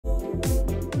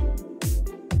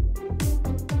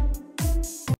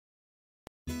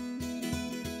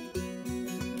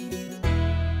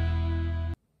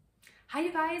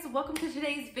you guys, welcome to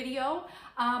today's video.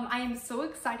 I am so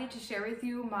excited to share with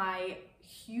you my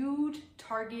huge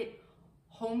Target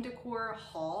home decor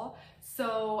haul.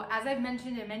 So as I've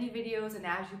mentioned in many videos and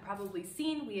as you've probably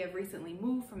seen, we have recently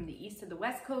moved from the east to the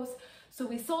west coast. So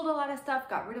we sold a lot of stuff,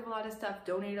 got rid of a lot of stuff,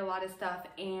 donated a lot of stuff,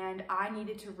 and I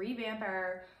needed to revamp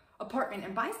our apartment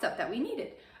and buy stuff that we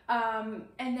needed.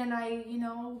 And then I,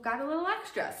 got a little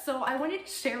extra. So I wanted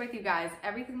to share with you guys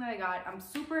everything that I got. I'm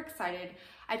super excited.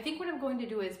 I think what I'm going to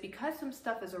do is, because some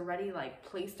stuff is already like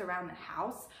placed around the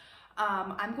house,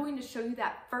 I'm going to show you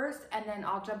that first, and then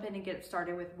I'll jump in and get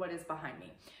started with what is behind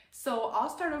me. So I'll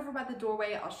start over by the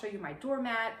doorway. I'll show you my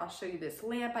doormat. I'll show you this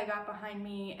lamp I got behind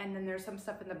me, and then there's some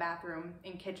stuff in the bathroom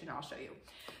and kitchen I'll show you.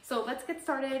 So let's get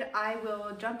started. I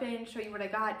will jump in, show you what I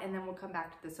got, and then we'll come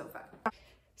back to the sofa.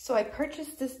 So I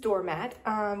purchased this doormat.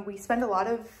 We spend a lot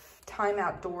of time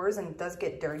outdoors and it does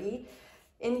get dirty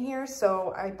in here.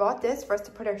 So I bought this for us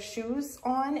to put our shoes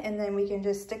on, and then we can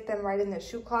just stick them right in the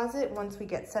shoe closet once we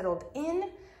get settled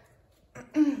in.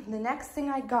 The next thing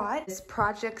I got is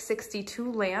Project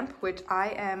 62 lamp, which I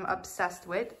am obsessed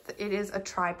with. It is a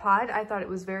tripod. I thought it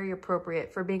was very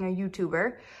appropriate for being a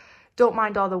YouTuber. Don't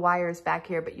mind all the wires back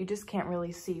here, but you just can't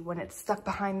really see when it's stuck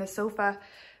behind the sofa.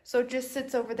 So it just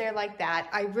sits over there like that.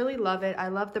 I really love it. I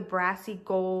love the brassy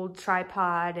gold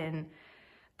tripod and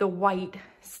the white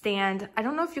stand. I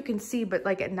don't know if you can see, but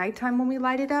like at nighttime when we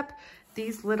light it up,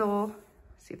 these little,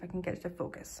 see if I can get it to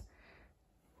focus.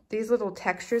 These little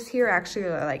textures here actually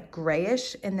are like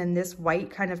grayish, and then this white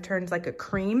kind of turns like a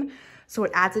cream. So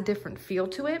it adds a different feel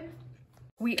to it.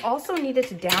 We also needed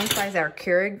to downsize our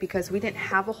Keurig because we didn't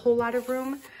have a whole lot of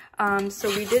room. So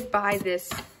we did buy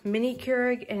this mini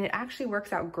Keurig, and it actually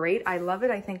works out great. I love it,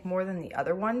 I think, more than the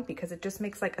other one because it just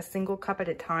makes like a single cup at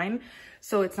a time.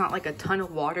 So it's not like a ton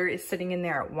of water is sitting in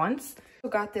there at once.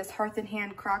 We got this Hearth and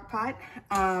Hand crock pot.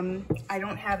 I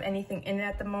don't have anything in it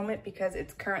at the moment because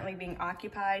it's currently being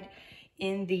occupied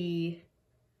in the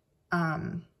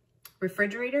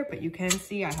refrigerator, but you can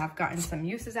see I have gotten some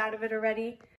uses out of it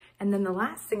already. And then the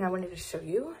last thing I wanted to show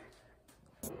you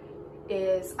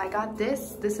is I got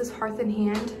this. This is Hearth and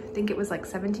Hand. I think it was like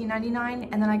 $17.99.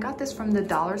 And then I got this from the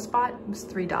dollar spot. It was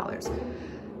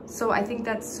 $3. So I think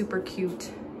that's super cute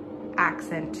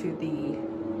accent to the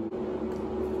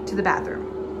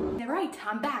bathroom. All right,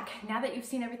 I'm back. Now that you've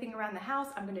seen everything around the house,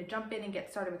 I'm gonna jump in and get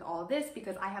started with all of this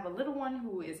because I have a little one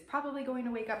who is probably going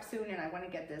to wake up soon, and I wanna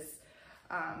get this,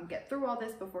 get through all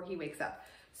this before he wakes up.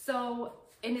 So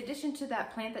in addition to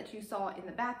that plant that you saw in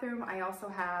the bathroom, I also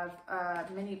have a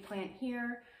mini plant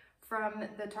here from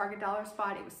the Target dollar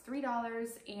spot. It was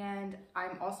 $3, and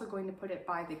I'm also going to put it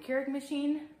by the Keurig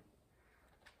machine.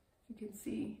 You can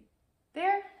see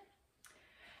there.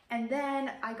 And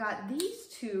then I got these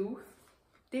two.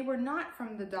 They were not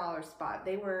from the dollar spot.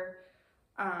 They were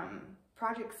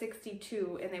Project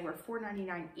 62, and they were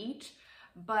 $4.99 each.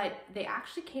 But they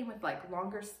actually came with like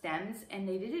longer stems, and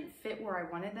they didn't fit where I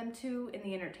wanted them to in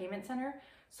the entertainment center.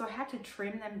 So I had to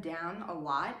trim them down a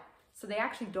lot. So they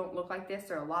actually don't look like this.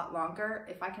 They're a lot longer.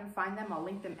 If I can find them, I'll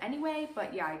link them anyway.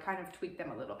 But yeah, I kind of tweaked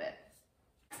them a little bit.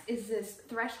 Is this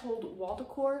Threshold wall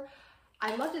decor.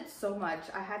 I loved it so much.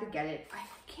 I had to get it. I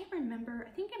can't remember.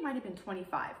 I think it might have been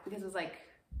 25 because it was like,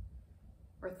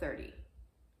 or 30.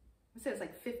 I said it was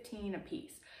like 15 a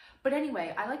piece. But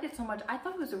anyway, I liked it so much. I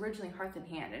thought it was originally Hearth and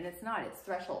Hand, and it's not, it's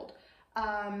Threshold.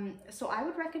 So I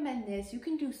would recommend this. You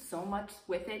can do so much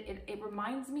with it. It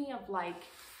reminds me of like,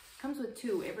 comes with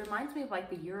two. It reminds me of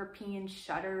like the European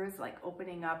shutters, like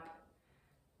opening up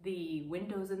the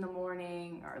windows in the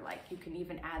morning, or like you can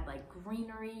even add like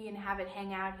greenery and have it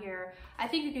hang out here. I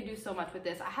think you could do so much with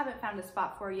this. I haven't found a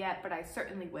spot for it yet, but I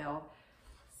certainly will.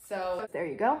 So there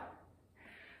you go.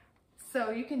 So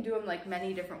you can do them like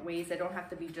many different ways. They don't have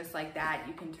to be just like that.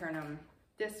 You can turn them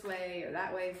this way or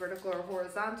that way, vertical or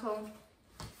horizontal.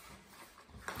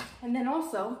 And then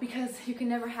also, because you can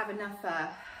never have enough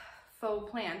faux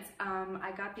plants,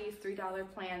 I got these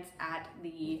 $3 plants at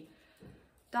the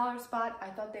dollar spot. I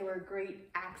thought they were a great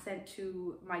accent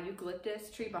to my eucalyptus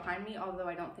tree behind me, although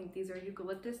I don't think these are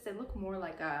eucalyptus. They look more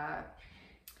like a,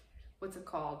 what's it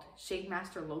called? Shade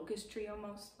Master locust tree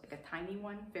almost, like a tiny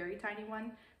one, very tiny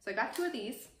one. So I got two of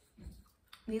these.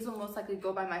 These will most likely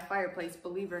go by my fireplace,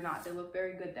 believe it or not. They look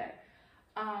very good there.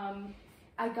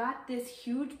 I got this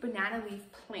huge banana leaf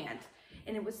plant,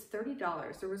 and it was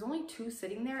 $30. There was only two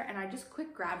sitting there, and I just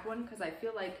quick grabbed one because I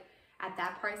feel like at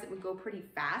that price it would go pretty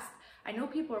fast. I know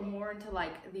people are more into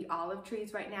like the olive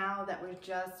trees right now that was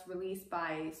just released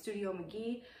by Studio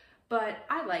McGee, but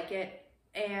I like it.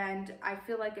 And I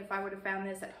feel like if I would have found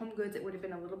this at HomeGoods, it would have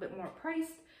been a little bit more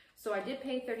priced. So I did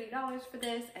pay $30 for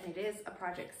this, and it is a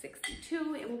Project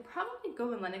 62. It will probably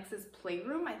go in Lennix's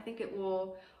playroom. I think it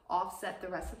will offset the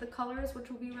rest of the colors, which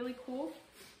will be really cool.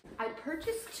 I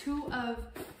purchased 2 of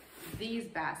these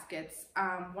baskets.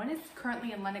 One is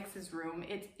currently in Lennix's room.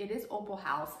 It is Opal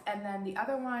house, and then the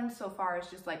other one so far is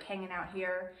just like hanging out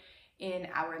here in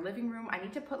our living room. I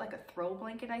need to put like a throw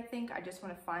blanket, I think. I just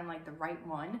want to find like the right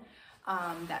one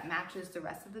that matches the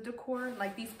rest of the decor.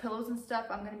 Like these pillows and stuff,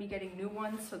 I'm going to be getting new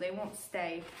ones, so they won't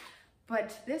stay.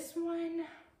 But this one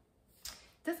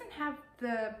doesn't have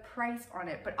the price on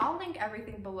it, but I'll link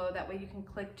everything below. That way you can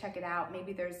click, check it out.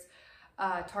 Maybe there's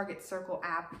a Target Circle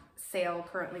app sale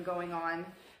currently going on,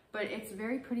 but it's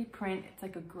very pretty print. It's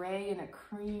like a gray and a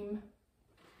cream.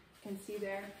 You can see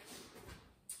there.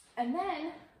 And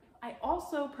then I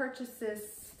also purchased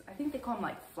this, I think they call them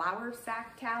like flour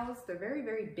sack towels. They're very,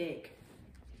 very big.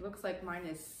 It looks like mine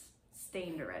is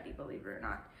stained already, believe it or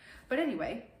not. But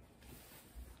anyway,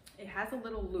 it has a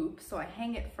little loop, so I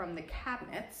hang it from the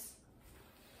cabinets.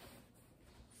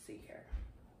 Let's see here.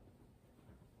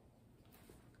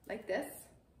 Like this.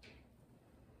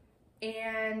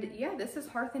 And yeah, this is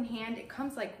Hearth and Hand. It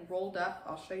comes like rolled up.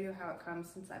 I'll show you how it comes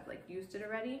since I've like used it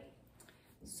already.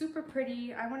 Super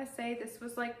pretty. I want to say this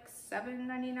was like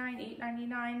 $7.99,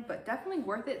 $8.99, but definitely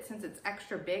worth it since it's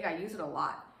extra big. I use it a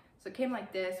lot. So it came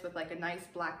like this with like a nice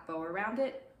black bow around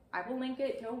it. I will link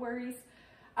it, no worries.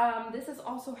 This is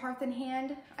also Hearth and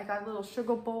Hand. I got a little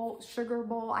sugar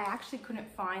bowl. I actually couldn't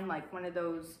find like one of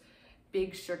those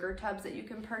big sugar tubs that you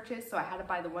can purchase, so I had to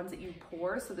buy the ones that you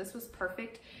pour, so this was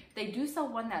perfect. They do sell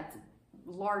one that's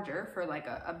larger for like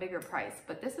a bigger price,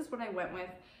 but this is what I went with.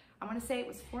 I'm gonna say it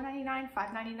was $4.99,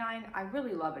 $5.99. I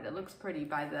really love it. It looks pretty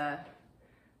by the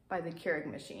Keurig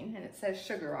machine, and it says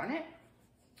sugar on it.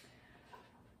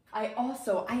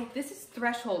 This is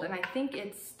Threshold, and I think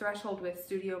it's Threshold with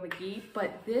Studio McGee,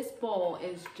 but this bowl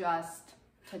is just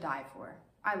to die for.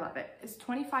 I love it. It's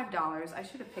 $25. I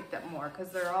should have picked up more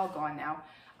because they're all gone now.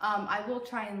 I will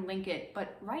try and link it,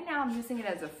 but right now I'm using it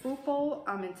as a fruit bowl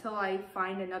until I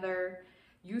find another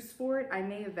use for it. I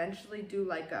may eventually do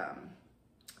like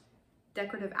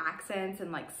decorative accents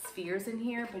and like spheres in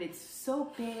here, but it's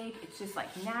so big. It's just like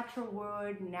natural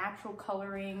wood, natural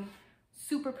coloring,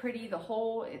 super pretty. The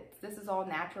whole, this is all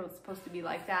natural. It's supposed to be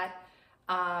like that.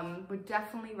 Would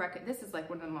definitely recommend. This is like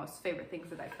one of the most favorite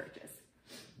things that I purchased.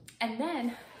 And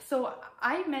then, so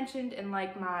I mentioned in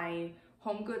like my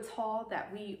HomeGoods haul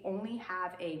that we only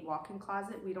have a walk-in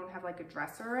closet. We don't have like a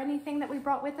dresser or anything that we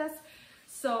brought with us.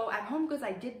 So at HomeGoods,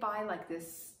 I did buy like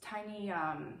this tiny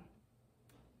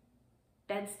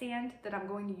bed stand that I'm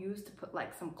going to use to put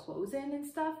like some clothes in and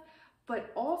stuff.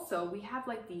 But also we have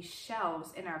like these shelves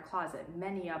in our closet,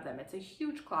 many of them. It's a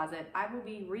huge closet. I will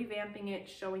be revamping it,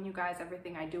 showing you guys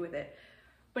everything I do with it.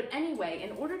 But anyway,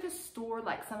 in order to store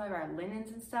like some of our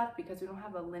linens and stuff, because we don't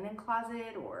have a linen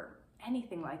closet or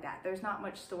anything like that, there's not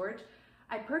much storage,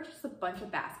 I purchased a bunch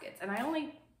of baskets, and I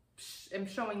only am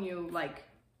showing you like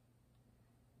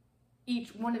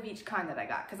each one of each kind that I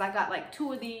got, because I got like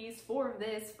 2 of these, 4 of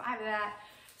this, 5 of that.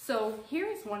 So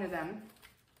here's one of them.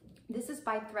 This is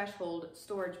by Threshold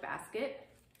storage basket.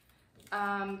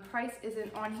 Price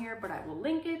isn't on here, but I will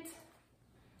link it.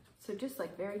 So just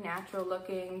like very natural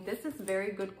looking. This is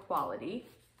very good quality.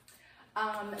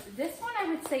 This one I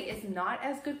would say is not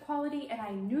as good quality, and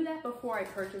I knew that before I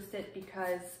purchased it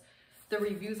because the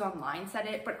reviews online said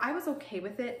it, but I was okay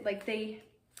with it. Like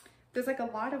there's like a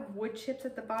lot of wood chips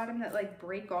at the bottom that like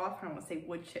break off. I don't want to say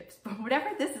wood chips, but whatever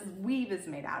this is, weave is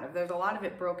made out of. There's a lot of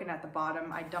it broken at the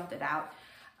bottom. I dumped it out.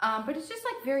 But it's just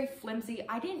like very flimsy.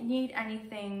 I didn't need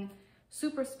anything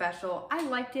super special. I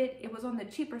liked it. It was on the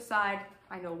cheaper side.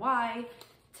 I know why.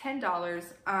 $10,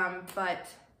 but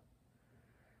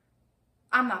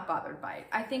I'm not bothered by it.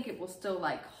 I think it will still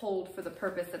like hold for the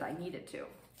purpose that I need it to.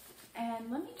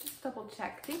 And let me just double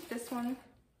check. I think this one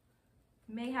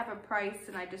may have a price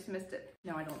and I just missed it.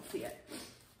 No, I don't see it.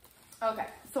 Okay,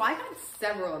 so I got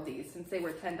several of these since they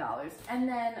were $10. And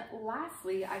then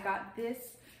lastly, I got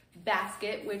this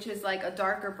basket, which is like a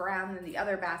darker brown than the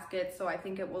other basket, so I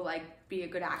think it will like be a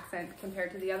good accent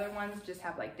compared to the other ones, just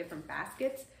have like different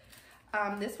baskets.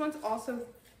 This one's also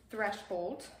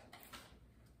Threshold,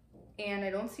 and I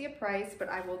don't see a price, but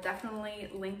I will definitely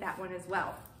link that one as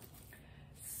well.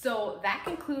 So that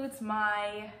concludes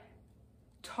my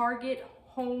Target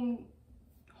home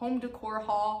decor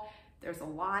haul. There's a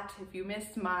lot. If you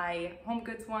missed my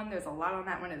HomeGoods one, there's a lot on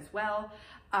that one as well.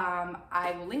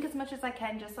 I will link as much as I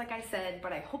can, just like I said,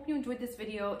 but I hope you enjoyed this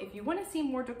video. If you want to see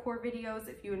more decor videos,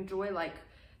 if you enjoy like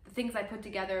the things I put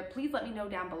together, please let me know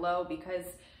down below, because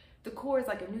decor is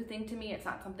like a new thing to me. It's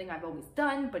not something I've always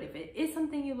done, but if it is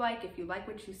something you like, if you like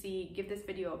what you see, give this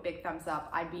video a big thumbs up.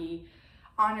 I'd be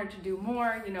honored to do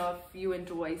more, you know, if you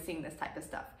enjoy seeing this type of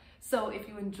stuff. So if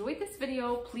you enjoyed this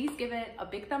video, please give it a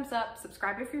big thumbs up,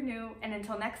 subscribe if you're new, and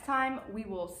until next time, we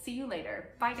will see you later.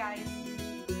 Bye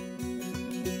guys.